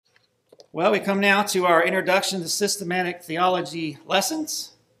Well, we come now to our Introduction to Systematic Theology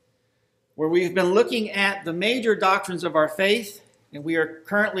lessons, where we've been looking at the major doctrines of our faith, and we are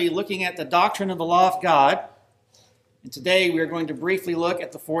currently looking at the doctrine of the law of God. And today we are going to briefly look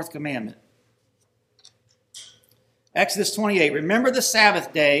at the fourth commandment. Exodus 28, remember the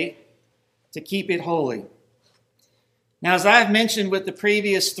Sabbath day to keep it holy. Now, as I've mentioned with the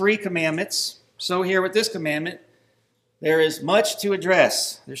previous three commandments, so here with this commandment, there is much to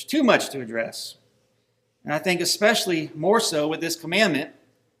address. There's too much to address. And I think especially more so with this commandment,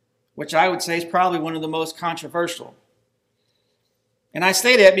 which I would say is probably one of the most controversial. And I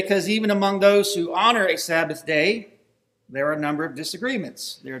say that because even among those who honor a Sabbath day, there are a number of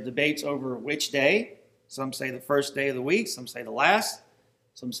disagreements. There are debates over which day. Some say the first day of the week. Some say the last.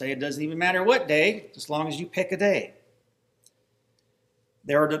 Some say it doesn't even matter what day, as long as you pick a day.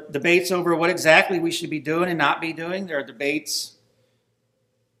 There are debates over what exactly we should be doing and not be doing. There are debates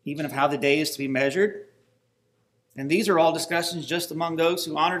even of how the day is to be measured. And these are all discussions just among those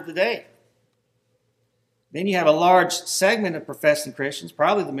who honor the day. Then you have a large segment of professing Christians,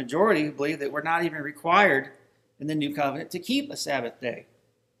 probably the majority, who believe that we're not even required in the new covenant to keep a Sabbath day.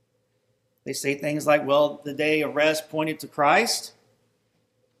 They say things like, well, the day of rest pointed to Christ.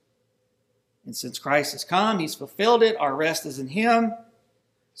 And since Christ has come, he's fulfilled it. Our rest is in him.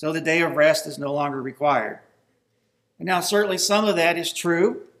 So the day of rest is no longer required. And now certainly some of that is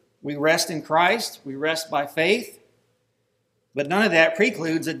true. We rest in Christ. We rest by faith. But none of that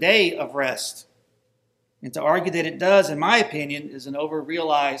precludes a day of rest. And to argue that it does, in my opinion, is an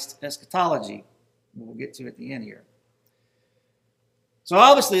over-realized eschatology. We'll get to at the end here. So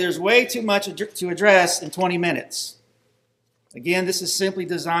obviously there's way too much to address in 20 minutes. Again, this is simply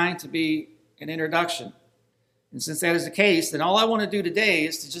designed to be an introduction. And since that is the case, then all I want to do today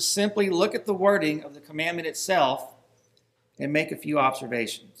is to just simply look at the wording of the commandment itself and make a few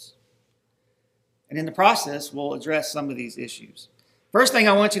observations. And in the process, we'll address some of these issues. First thing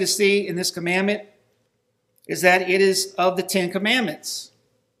I want you to see in this commandment is that it is of the 10 commandments.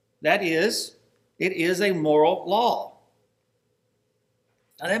 That is, it is a moral law.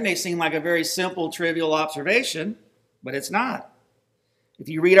 Now that may seem like a very simple, trivial observation, but it's not. If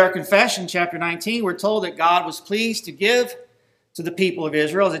you read our confession, chapter 19, we're told that God was pleased to give to the people of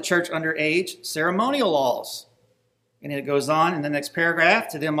Israel as a church under age ceremonial laws. And it goes on in the next paragraph,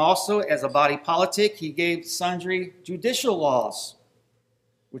 to them also as a body politic, he gave sundry judicial laws,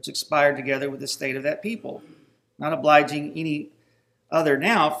 which expired together with the state of that people, not obliging any other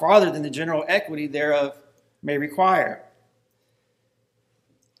now farther than the general equity thereof may require.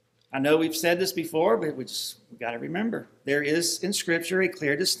 I know we've said this before, but we've got to remember. There is in Scripture a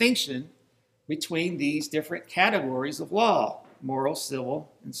clear distinction between these different categories of law, moral, civil,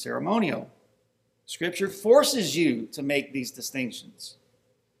 and ceremonial. Scripture forces you to make these distinctions.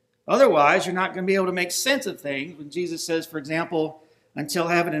 Otherwise, you're not going to be able to make sense of things. When Jesus says, for example, until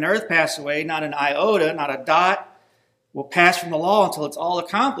heaven and earth pass away, not an iota, not a dot will pass from the law until it's all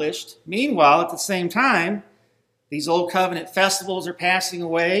accomplished. Meanwhile, at the same time, these old covenant festivals are passing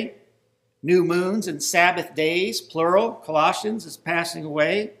away. New moons and Sabbath days, plural, Colossians, is passing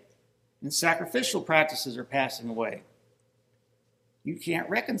away. And sacrificial practices are passing away. You can't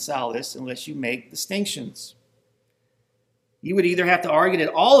reconcile this unless you make distinctions. You would either have to argue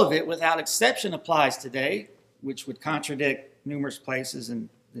that all of it without exception applies today, which would contradict numerous places in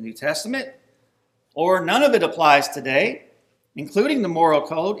the New Testament, or none of it applies today, including the moral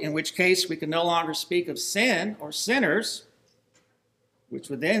code, in which case we can no longer speak of sin or sinners, which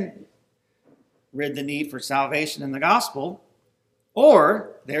would then rid the need for salvation in the gospel,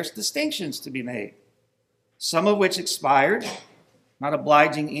 or there's distinctions to be made, some of which expired, not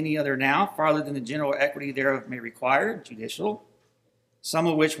obliging any other now, farther than the general equity thereof may require, judicial, some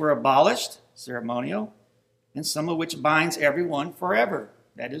of which were abolished, ceremonial, and some of which binds everyone forever,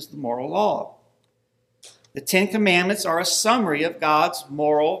 that is the moral law. The 10 Commandments are a summary of God's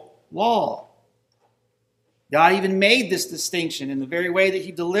moral law. God even made this distinction in the very way that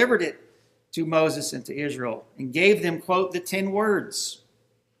he delivered it to Moses and to Israel and gave them, quote, the 10 words,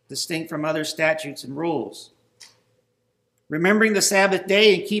 distinct from other statutes and rules. Remembering the Sabbath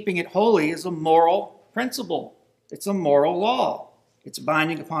day and keeping it holy is a moral principle. It's a moral law. It's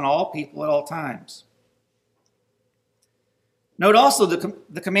binding upon all people at all times. Note also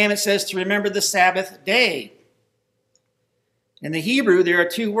the commandment says to remember the Sabbath day. In the Hebrew, there are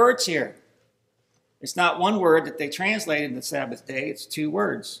 2 words here. It's not one word that they translated in the Sabbath day. It's 2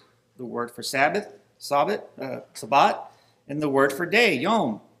 words. The word for Sabbath, Sabbat, and the word for day,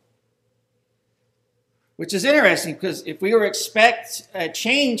 Yom. Which is interesting because if we were to expect a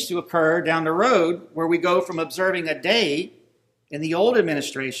change to occur down the road where we go from observing a day in the old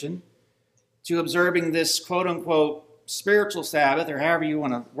administration to observing this quote-unquote spiritual Sabbath, or however you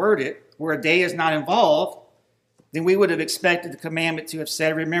want to word it, where a day is not involved, then we would have expected the commandment to have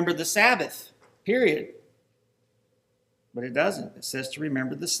said, remember the Sabbath, period. But it doesn't. It says to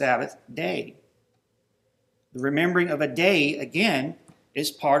remember the Sabbath day. The remembering of a day, again,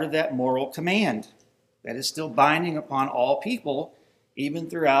 is part of that moral command that is still binding upon all people, even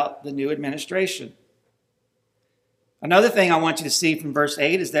throughout the new administration. Another thing I want you to see from verse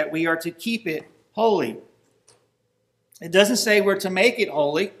 8 is that we are to keep it holy. It doesn't say we're to make it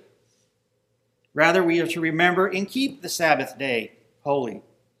holy. Rather, we are to remember and keep the Sabbath day holy.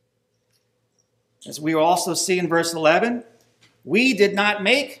 As we will also see in verse 11, we did not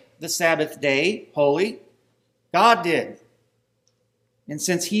make the Sabbath day holy. God did. And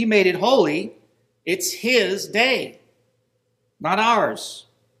since he made it holy, it's his day, not ours.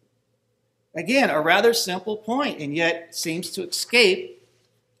 Again, a rather simple point, and yet seems to escape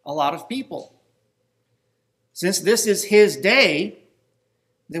a lot of people. Since this is his day,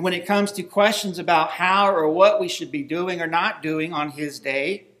 then when it comes to questions about how or what we should be doing or not doing on his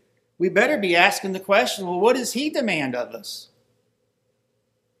day, we better be asking the question, well, what does he demand of us?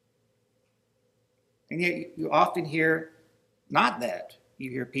 And yet you often hear not that. You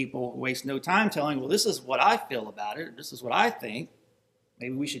hear people waste no time telling, well, this is what I feel about it. This is what I think.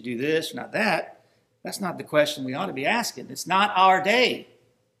 Maybe we should do this, not that. That's not the question we ought to be asking. It's not our day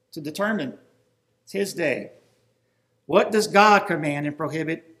to determine. It's his day. What does God command and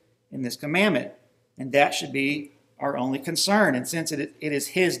prohibit in this commandment? And that should be our only concern. And since it is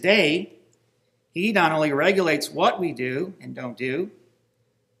his day, he not only regulates what we do and don't do,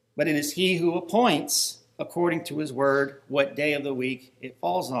 but it is he who appoints, according to his word, what day of the week it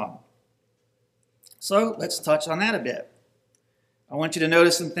falls on. So let's touch on that a bit. I want you to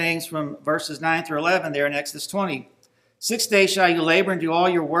notice some things from verses 9 through 11 there in Exodus 20. 6 days shall you labor and do all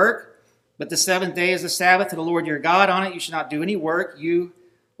your work, but the seventh day is the Sabbath to the Lord your God. On it you shall not do any work, you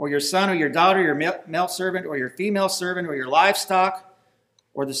or your son or your daughter, your male servant or your female servant or your livestock,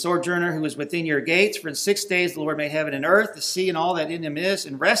 or the sojourner who is within your gates. For in 6 days the Lord made heaven and earth, the sea and all that in them is,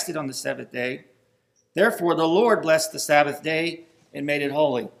 and rested on the seventh day. Therefore the Lord blessed the Sabbath day and made it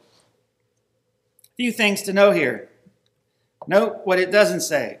holy. A few things to know here. Note what it doesn't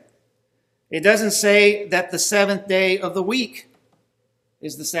say. It doesn't say that the seventh day of the week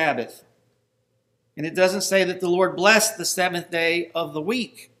is the Sabbath. And it doesn't say that the Lord blessed the seventh day of the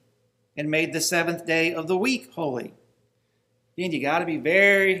week and made the seventh day of the week holy. Again, you got to be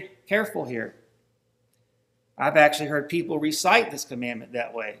very careful here. I've actually heard people recite this commandment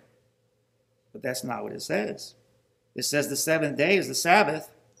that way. But that's not what it says. It says the seventh day is the Sabbath,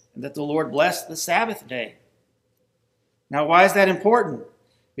 and that the Lord blessed the Sabbath day. Now, why is that important?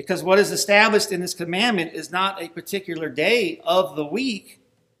 Because what is established in this commandment is not a particular day of the week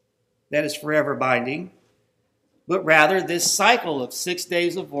that is forever binding, but rather this cycle of 6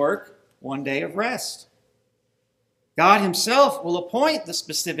 days of work, 1 day of rest. God himself will appoint the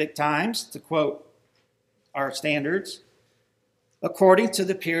specific times, to quote our standards, according to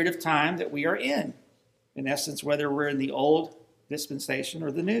the period of time that we are in essence, whether we're in the old dispensation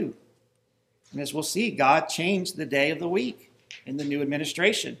or the new. And as we'll see, God changed the day of the week in the new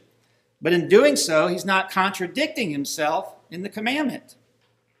administration. But in doing so, he's not contradicting himself in the commandment,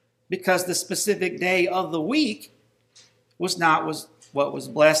 because the specific day of the week was what was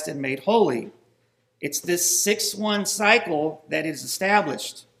blessed and made holy. It's this 6-1 cycle that is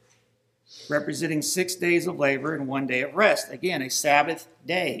established, representing 6 days of labor and 1 day of rest. Again, a Sabbath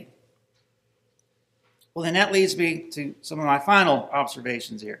day. Well, then that leads me to some of my final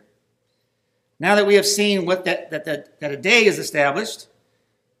observations here. Now that we have seen that a day is established,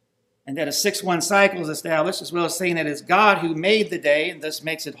 and that a 6-1 cycle is established, as well as saying that it's God who made the day and thus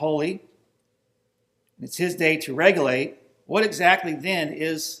makes it holy, it's his day to regulate, what exactly then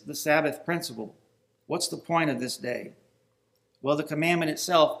is the Sabbath principle? What's the point of this day? Well, the commandment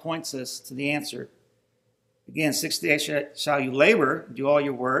itself points us to the answer. Again, 6 days shall you labor, do all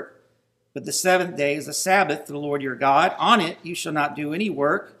your work, but the seventh day is the Sabbath to the Lord your God. On it you shall not do any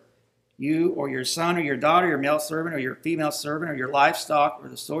work, you or your son or your daughter, your male servant or your female servant or your livestock or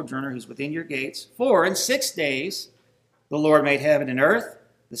the sojourner who's within your gates. For in 6 days the Lord made heaven and earth,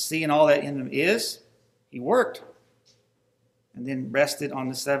 the sea and all that in them is. He worked and then rested on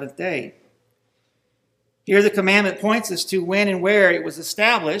the seventh day. Here the commandment points us to when and where it was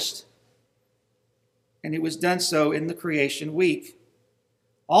established, and it was done so in the creation week.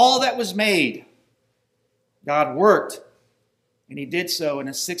 All that was made, God worked, and he did so in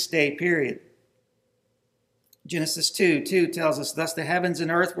a 6-day period. Genesis 2:2 tells us, thus the heavens and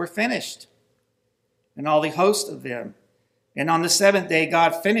earth were finished, and all the host of them. And on the seventh day,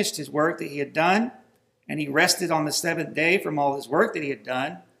 God finished his work that he had done, and he rested on the seventh day from all his work that he had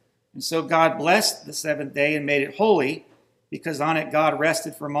done. And so God blessed the seventh day and made it holy, because on it God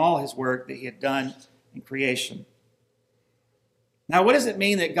rested from all his work that he had done in creation. Now, what does it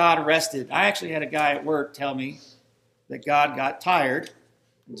mean that God rested? I actually had a guy at work tell me that God got tired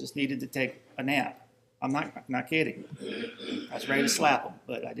and just needed to take a nap. I'm not kidding. I was ready to slap him,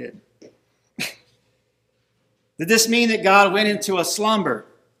 but I didn't. Did this mean that God went into a slumber?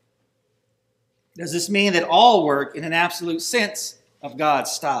 Does this mean that all work in an absolute sense of God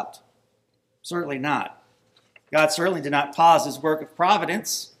stopped? Certainly not. God certainly did not pause his work of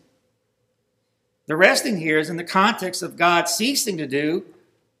providence. The resting here is in the context of God ceasing to do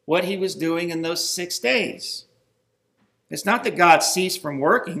what he was doing in those 6 days. It's not that God ceased from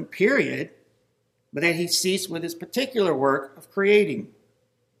working, period, but that he ceased with his particular work of creating.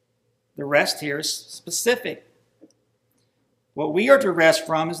 The rest here is specific. What we are to rest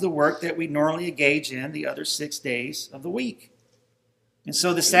from is the work that we normally engage in the other 6 days of the week. And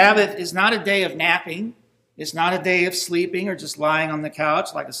so the Sabbath is not a day of napping. It's not a day of sleeping or just lying on the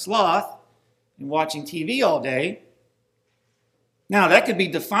couch like a sloth and watching TV all day. Now, that could be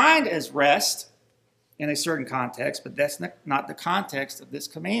defined as rest in a certain context, but that's not the context of this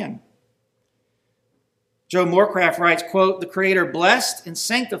command. Joe Morecraft writes, quote, "The Creator blessed and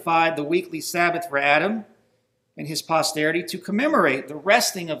sanctified the weekly Sabbath for Adam and his posterity to commemorate the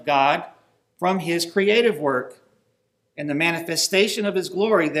resting of God from his creative work and the manifestation of his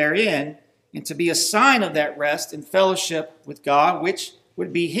glory therein, and to be a sign of that rest and fellowship with God, which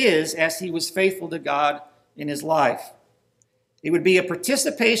would be his as he was faithful to God in his life. It would be a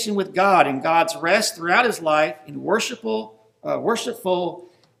participation with God in God's rest throughout his life in worshipful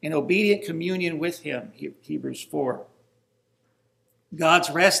and obedient communion with him," Hebrews 4. God's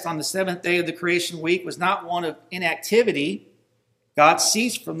rest on the seventh day of the creation week was not one of inactivity. God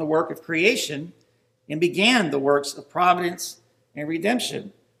ceased from the work of creation and began the works of providence and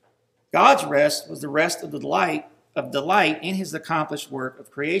redemption. God's rest was the rest of delight in his accomplished work of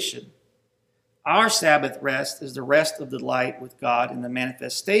creation. Our Sabbath rest is the rest of delight with God in the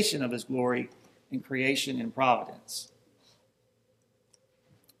manifestation of his glory in creation and providence.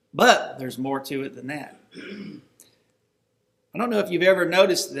 But there's more to it than that. I don't know if you've ever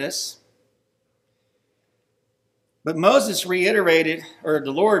noticed this, but Moses repeated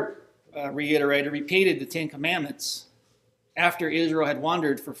the Ten Commandments after Israel had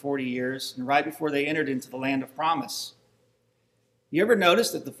wandered for 40 years and right before they entered into the land of promise. You ever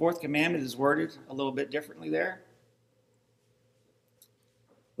notice that the fourth commandment is worded a little bit differently there?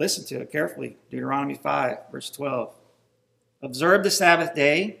 Listen to it carefully. Deuteronomy 5, verse 12. "Observe the Sabbath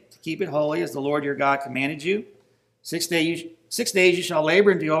day to keep it holy as the Lord your God commanded you. 6 days you shall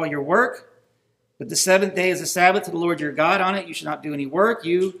labor and do all your work. But the seventh day is a Sabbath to the Lord your God. On it you shall not do any work,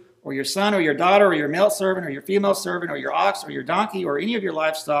 you or your son or your daughter or your male servant or your female servant or your ox or your donkey or any of your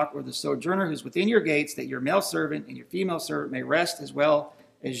livestock or the sojourner who is within your gates, that your male servant and your female servant may rest as well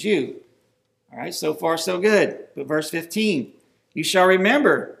as you." All right, so far so good. But verse 15, "You shall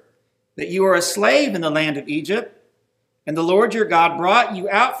remember that you are a slave in the land of Egypt, and the Lord your God brought you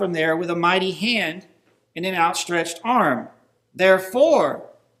out from there with a mighty hand and an outstretched arm. Therefore,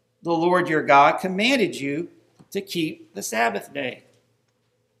 the Lord your God commanded you to keep the Sabbath day."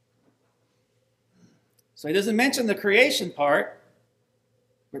 So he doesn't mention the creation part,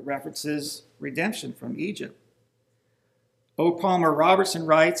 but references redemption from Egypt. O. Palmer Robertson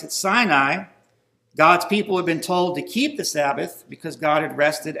writes, "At Sinai, God's people had been told to keep the Sabbath because God had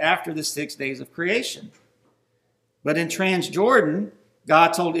rested after the 6 days of creation. But in Transjordan,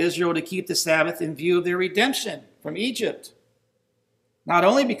 God told Israel to keep the Sabbath in view of their redemption from Egypt. Not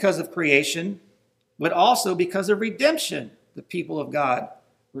only because of creation, but also because of redemption, the people of God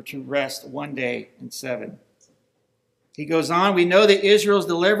were to rest 1 day in 7. He goes on, "We know that Israel's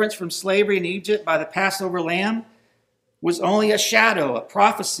deliverance from slavery in Egypt by the Passover lamb was only a shadow, a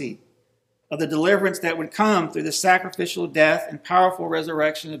prophecy of the deliverance that would come through the sacrificial death and powerful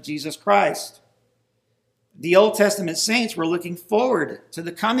resurrection of Jesus Christ. The Old Testament saints were looking forward to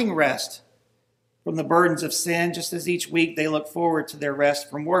the coming rest from the burdens of sin, just as each week they look forward to their rest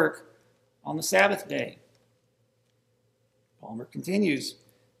from work on the Sabbath day." Palmer continues,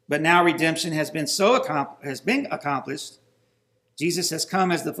 "But now redemption has been accomplished. Jesus has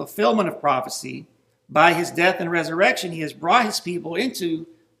come as the fulfillment of prophecy. By his death and resurrection, he has brought his people into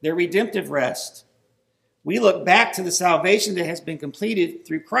their redemptive rest. We look back to the salvation that has been completed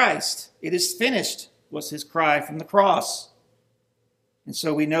through Christ. It is finished," was his cry from the cross. And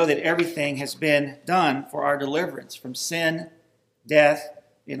so we know that everything has been done for our deliverance from sin, death,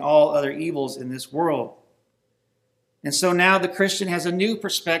 and all other evils in this world. And so now the Christian has a new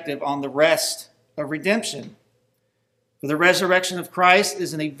perspective on the rest of redemption. For the resurrection of Christ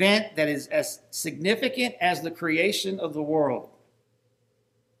is an event that is as significant as the creation of the world.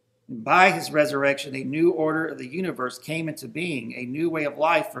 And by his resurrection, a new order of the universe came into being. A new way of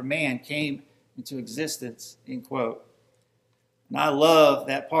life for man came into existence, end quote. And I love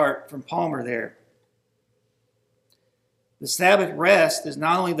that part from Palmer there. The Sabbath rest is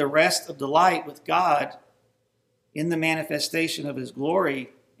not only the rest of delight with God in the manifestation of his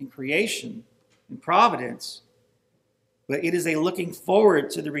glory in creation and providence, but it is a looking forward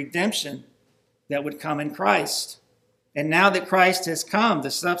to the redemption that would come in Christ. And now that Christ has come,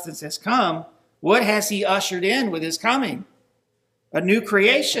 the substance has come, what has he ushered in with his coming? A new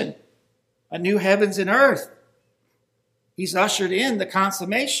creation, a new heavens and earth. He's ushered in the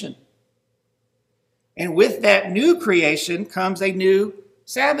consummation. And with that new creation comes a new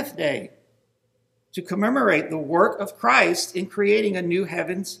Sabbath day to commemorate the work of Christ in creating a new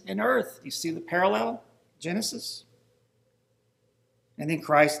heavens and earth. You see the parallel? Genesis. And then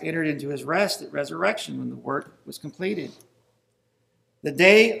Christ entered into his rest at resurrection when the work was completed. The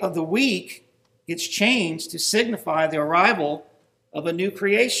day of the week gets changed to signify the arrival of a new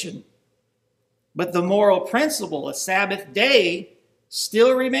creation. But the moral principle, a Sabbath day,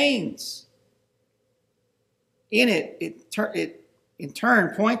 still remains. In it in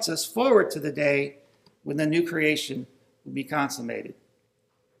turn points us forward to the day when the new creation will be consummated.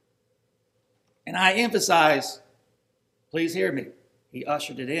 And I emphasize, please hear me, he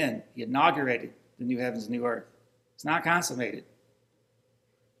ushered it in. He inaugurated the new heavens and new earth. It's not consummated.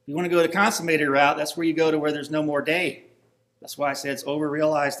 If you want to go the consummated route, that's where you go to where there's no more day. That's why I said it's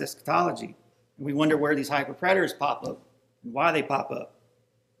over-realized eschatology. And we wonder where these hyper-predators pop up and why they pop up.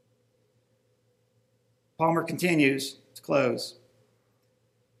 Palmer continues to close.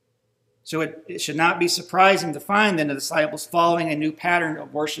 So it should not be surprising to find then the disciples following a new pattern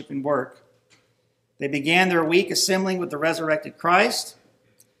of worship and work. They began their week assembling with the resurrected Christ.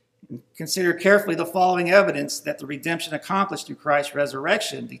 Consider carefully the following evidence that the redemption accomplished through Christ's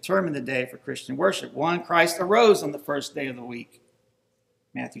resurrection determined the day for Christian worship. 1, Christ arose on the first day of the week.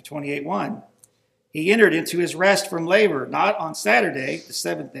 Matthew 28:1. He entered into his rest from labor, not on Saturday, the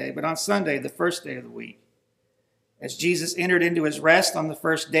seventh day, but on Sunday, the first day of the week. As Jesus entered into his rest on the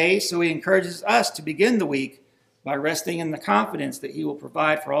first day, so he encourages us to begin the week by resting in the confidence that he will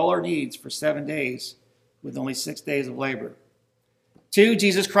provide for all our needs for 7 days with only 6 days of labor. 2,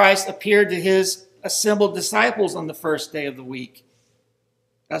 Jesus Christ appeared to his assembled disciples on the first day of the week,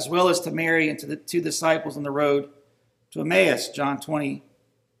 as well as to Mary and to the 2 disciples on the road to Emmaus, John 20,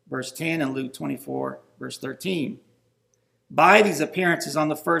 verse 10, and Luke 24, verse 13. By these appearances on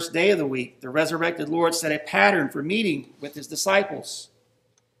the first day of the week, the resurrected Lord set a pattern for meeting with his disciples.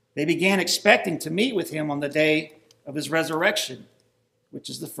 They began expecting to meet with him on the day of his resurrection, which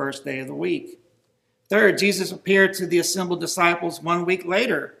is the first day of the week. 3rd, Jesus appeared to the assembled disciples 1 week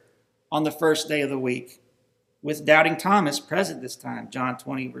later on the first day of the week, with doubting Thomas present this time, John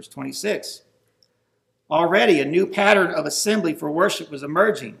 20, verse 26. Already a new pattern of assembly for worship was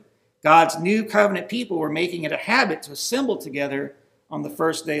emerging. God's new covenant people were making it a habit to assemble together on the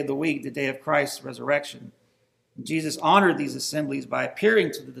first day of the week, the day of Christ's resurrection. And Jesus honored these assemblies by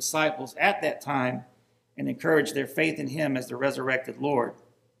appearing to the disciples at that time and encouraged their faith in him as the resurrected Lord.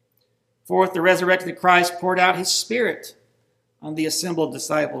 4th, the resurrected Christ poured out his Spirit on the assembled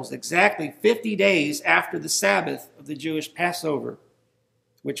disciples exactly 50 days after the Sabbath of the Jewish Passover,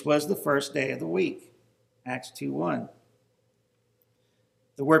 which was the first day of the week, Acts 2:1.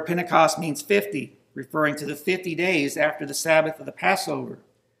 The word Pentecost means 50, referring to the 50 days after the Sabbath of the Passover.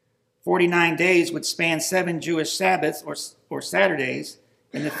 49 days would span 7 Jewish Sabbaths or Saturdays,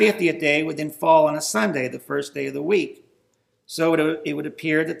 and the 50th day would then fall on a Sunday, the first day of the week. So it would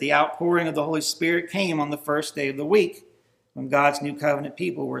appear that the outpouring of the Holy Spirit came on the first day of the week, when God's new covenant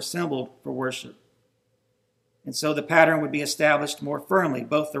people were assembled for worship. And so the pattern would be established more firmly.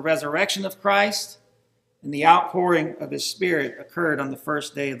 Both the resurrection of Christ and the outpouring of his Spirit occurred on the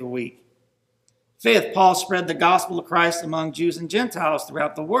first day of the week. 5th, Paul spread the gospel of Christ among Jews and Gentiles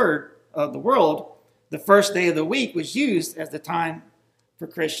throughout the world. The first day of the week was used as the time for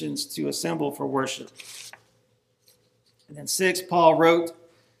Christians to assemble for worship. And then 6th, Paul wrote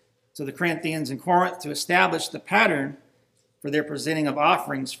to the Corinthians in Corinth to establish the pattern for their presenting of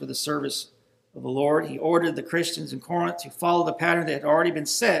offerings for the service of the Lord. He ordered the Christians in Corinth to follow the pattern that had already been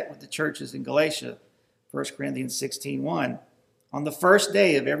set with the churches in Galatia, 1 Corinthians 16:1. On the first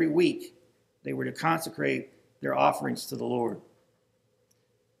day of every week, they were to consecrate their offerings to the Lord.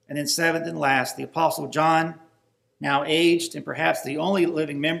 And then 7th and last, the Apostle John now aged and perhaps the only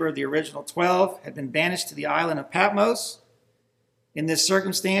living member of the original 12, had been banished to the island of Patmos. In this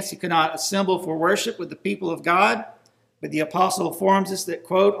circumstance, he could not assemble for worship with the people of God, but the apostle informs us that,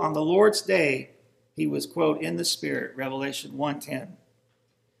 quote, on the Lord's day, he was, quote, in the Spirit, Revelation 1:10.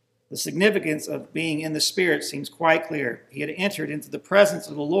 The significance of being in the Spirit seems quite clear. He had entered into the presence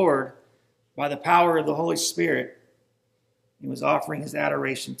of the Lord by the power of the Holy Spirit. He was offering his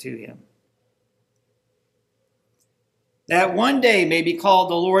adoration to him. That one day may be called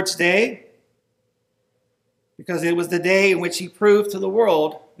the Lord's Day because it was the day in which he proved to the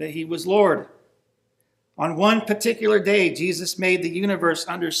world that he was Lord. On one particular day, Jesus made the universe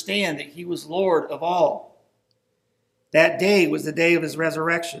understand that he was Lord of all. That day was the day of his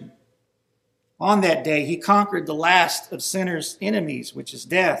resurrection. On that day, he conquered the last of sinners' enemies, which is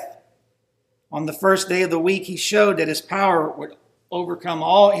death. On the first day of the week, he showed that his power would overcome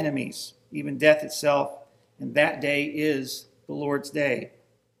all enemies, even death itself, and that day is the Lord's Day.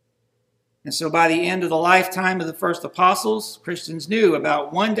 And so by the end of the lifetime of the first apostles, Christians knew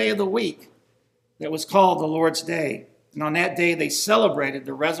about one day of the week that was called the Lord's Day. And on that day, they celebrated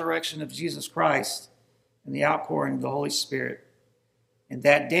the resurrection of Jesus Christ and the outpouring of the Holy Spirit. And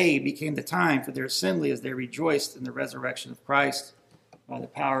that day became the time for their assembly as they rejoiced in the resurrection of Christ by the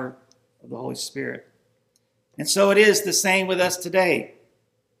power of the Holy Spirit. And so it is the same with us today.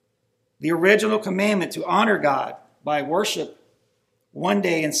 The original commandment to honor God by worship one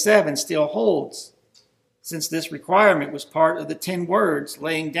day in 7 still holds, since this requirement was part of the 10 words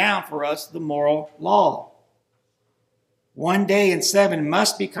laying down for us the moral law. One day in 7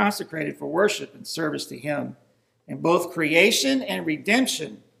 must be consecrated for worship and service to him. And both creation and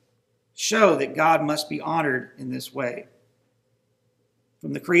redemption show that God must be honored in this way.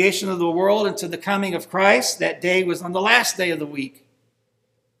 From the creation of the world until the coming of Christ, that day was on the last day of the week.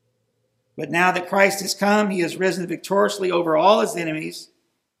 But now that Christ has come, he has risen victoriously over all his enemies.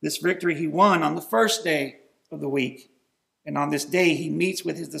 This victory he won on the first day of the week. And on this day, he meets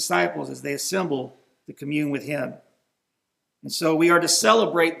with his disciples as they assemble to commune with him. And so we are to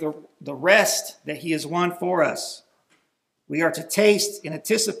celebrate the rest that he has won for us. We are to taste and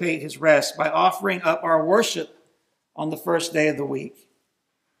anticipate his rest by offering up our worship on the first day of the week.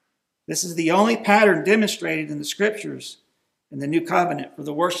 This is the only pattern demonstrated in the scriptures in the new covenant for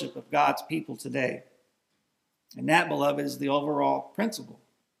the worship of God's people today. And that, beloved, is the overall principle.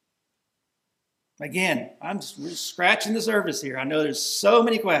 Again, we're scratching the surface here. I know there's so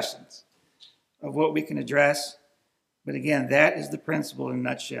many questions of what we can address. But again, that is the principle in a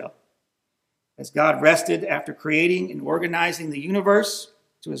nutshell. As God rested after creating and organizing the universe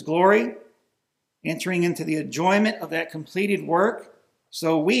to his glory, entering into the enjoyment of that completed work,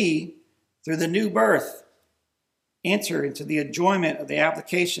 so we, through the new birth, enter into the enjoyment of the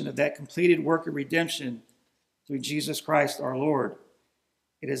application of that completed work of redemption through Jesus Christ our Lord.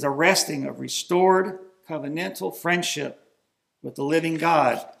 It is a resting of restored covenantal friendship with the living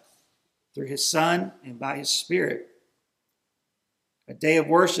God through his Son and by his Spirit. A day of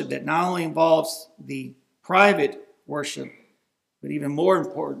worship that not only involves the private worship, but even more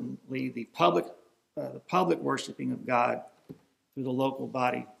importantly, the public worshiping of God through the local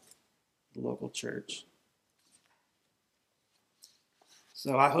body, the local church.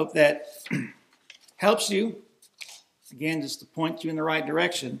 So I hope that helps you, again, just to point you in the right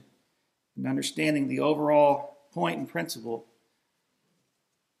direction in understanding the overall point and principle.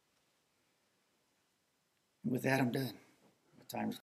 And with that, I'm done. My time is